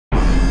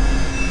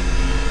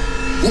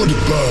What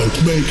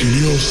about making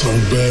your song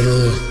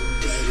better?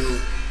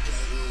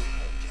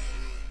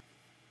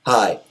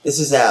 Hi, this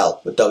is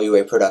Al with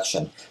WA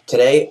Production.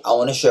 Today I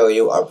want to show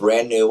you our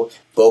brand new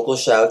Vocal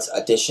Shouts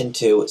Edition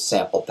 2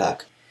 sample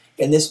pack.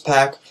 In this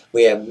pack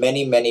we have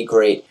many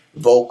great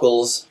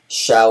vocals,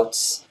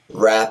 shouts,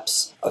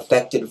 raps,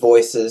 affected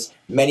voices,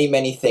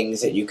 many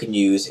things that you can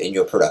use in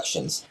your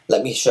productions.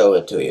 Let me show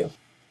it to you.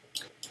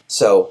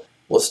 So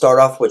we'll start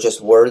off with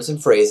just words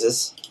and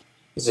phrases.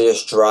 These are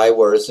just dry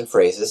words and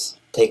phrases.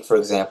 Take for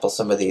example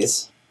some of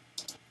these.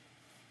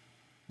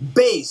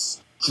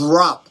 Bass,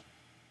 drop.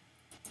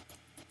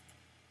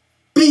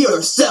 Be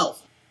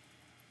yourself.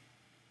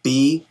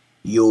 Be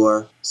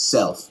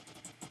yourself.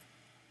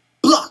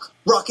 Block,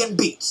 rockin'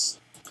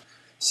 beats.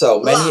 So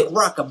many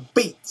rockin'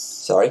 beats.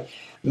 Sorry.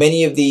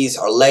 Many of these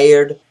are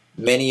layered.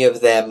 Many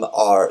of them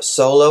are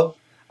solo.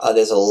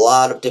 There's a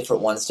lot of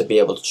different ones to be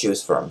able to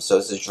choose from. So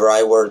this is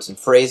dry words and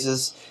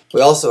phrases.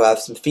 We also have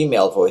some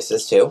female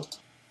voices too.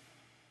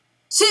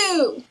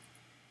 2,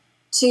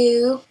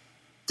 2,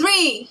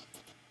 3.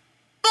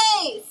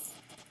 Bass.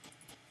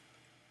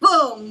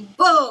 Boom,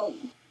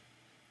 boom.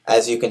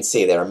 As you can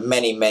see, there are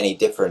many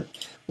different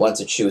ones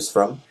to choose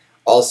from.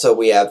 Also,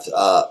 we have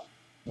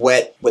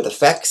wet with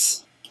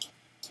effects.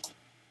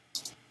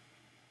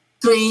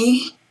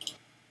 3.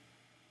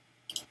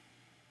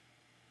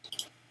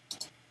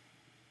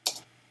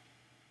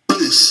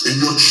 Bass in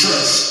your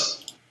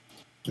chest.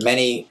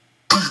 Many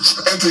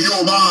Beats enter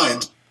your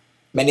mind.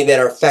 Many that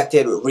are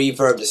affected with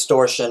reverb,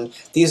 distortion.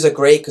 These are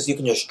great because you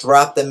can just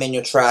drop them in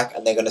your track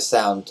and they're going to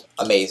sound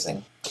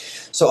amazing.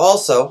 So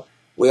also,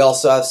 we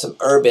also have some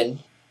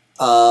urban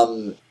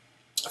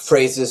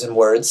phrases and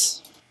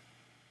words.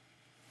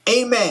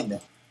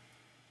 Amen.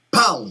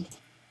 Pound.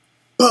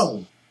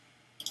 Boom.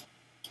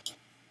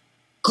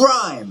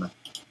 Grime.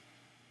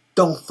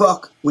 Don't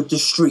fuck with the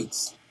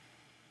streets.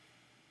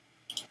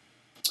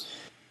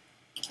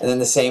 And then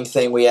the same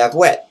thing, we have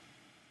wet.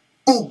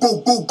 Boom,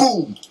 boom, boom,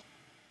 boom.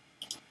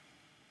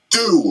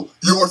 Do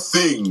your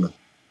thing.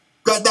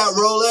 Got that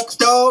Rolex,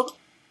 dog?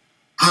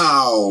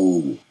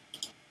 How?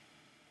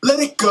 Let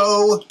it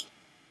go.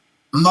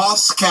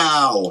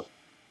 Moscow.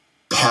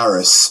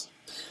 Paris.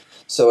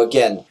 So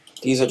again,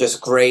 these are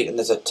just great and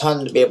there's a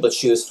ton to be able to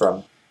choose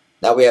from.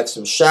 Now we have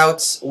some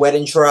shouts, wet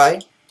and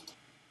dry.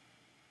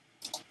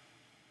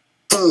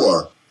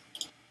 4.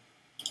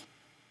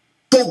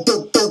 Boom,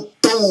 boom, boom,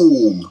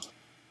 boom.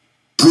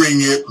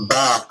 Bring it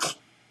back.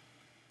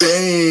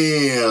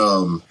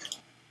 Damn.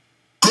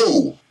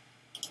 Go.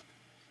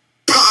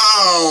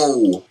 Pow.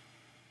 Woo,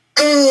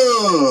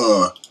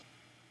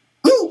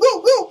 woo,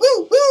 woo,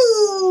 woo,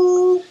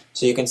 woo.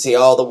 So you can see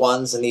all the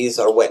ones and these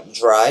are wet and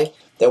dry.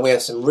 Then we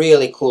have some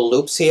really cool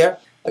loops here.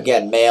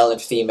 Again, male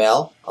and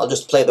female. I'll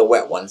just play the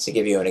wet ones to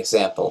give you an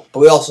example. But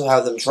we also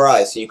have them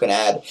dry, so you can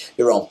add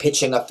your own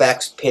pitching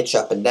effects, pitch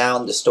up and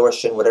down,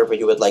 distortion, whatever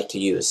you would like to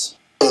use.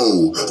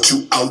 Oh,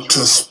 to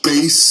outer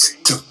space,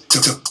 to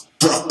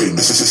dropping.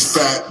 This is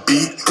fat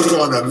beat,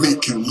 gonna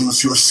make you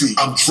lose your seat.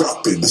 I'm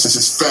dropping. This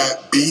is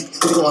fat beat,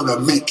 gonna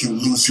make you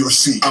lose your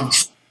seat.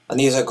 And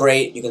these are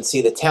great. You can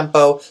see the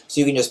tempo, so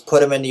you can just put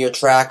them into your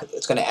track.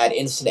 It's going to add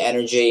instant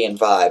energy and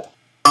vibe.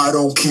 I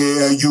don't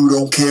care, you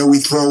don't care, we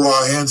throw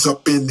our hands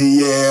up in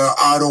the air.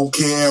 I don't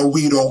care,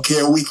 we don't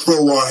care, we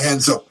throw our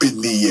hands up in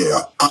the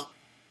air.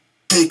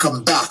 Take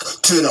them back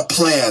to the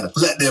plan,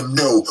 let them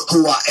know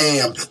who I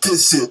am.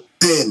 This is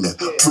then,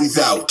 breathe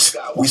out,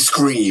 we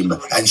scream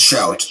and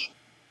shout.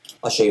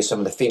 I'll show you some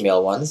of the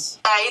female ones.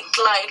 Bright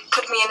light,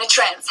 put me in a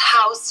trance.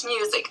 House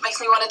music makes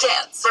me want to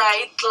dance.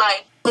 Bright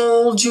light.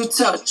 Hold you,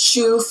 touch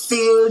you,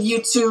 feel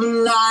you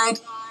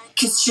tonight.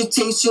 Kiss you,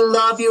 taste you,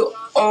 love you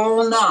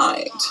all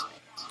night.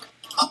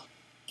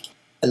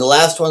 And the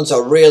last ones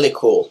are really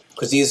cool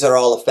because these are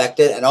all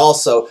affected, and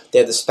also they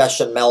have the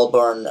special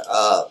Melbourne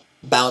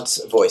bounce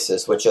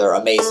voices, which are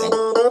amazing.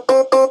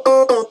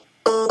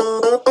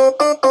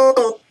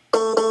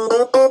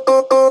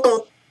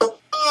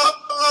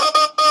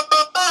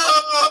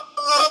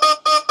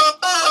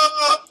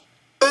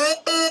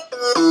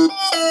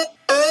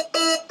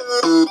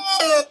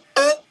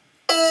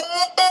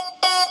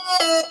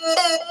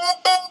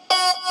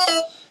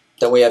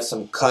 Then we have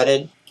some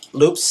cutted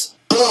loops.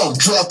 Bomb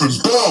dropping,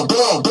 bomb,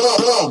 bomb,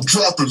 bomb, bomb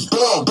dropping,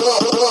 bomb,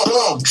 bomb, bomb,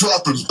 bomb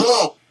dropping,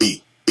 bomb.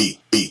 Beat, beat,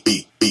 beat,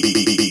 beat, beat,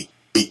 beat, beat,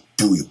 beat, beat.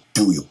 Do you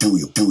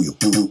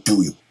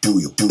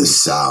do the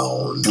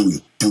sound? Do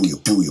you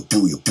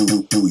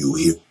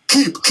hear?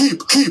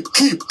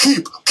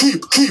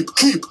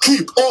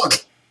 Keep on.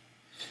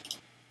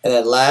 And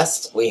then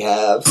last we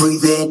have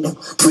Breathe in,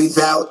 breathe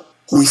out,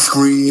 we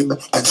scream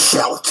and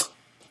shout.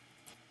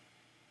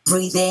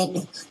 Breathe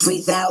in,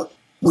 breathe out,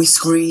 we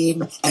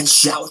scream and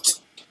shout.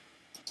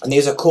 And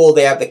these are cool.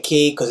 They have the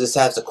key because this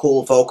has a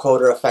cool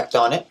vocoder effect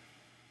on it.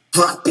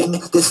 Dropping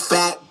this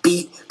fat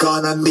beat,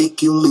 gonna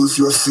make you lose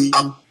your seat.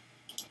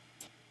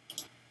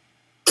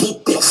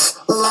 Keep this,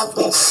 love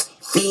this,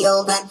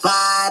 feel that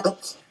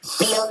vibe.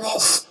 Feel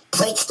this,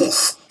 preach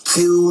this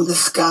to the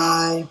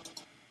sky.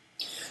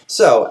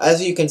 So,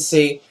 as you can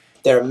see,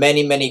 there are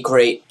many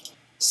great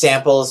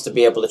samples to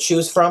be able to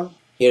choose from.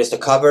 Here's the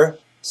cover.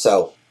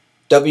 So,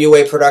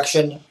 WA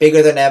Production,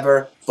 bigger than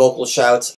ever, vocal shouts,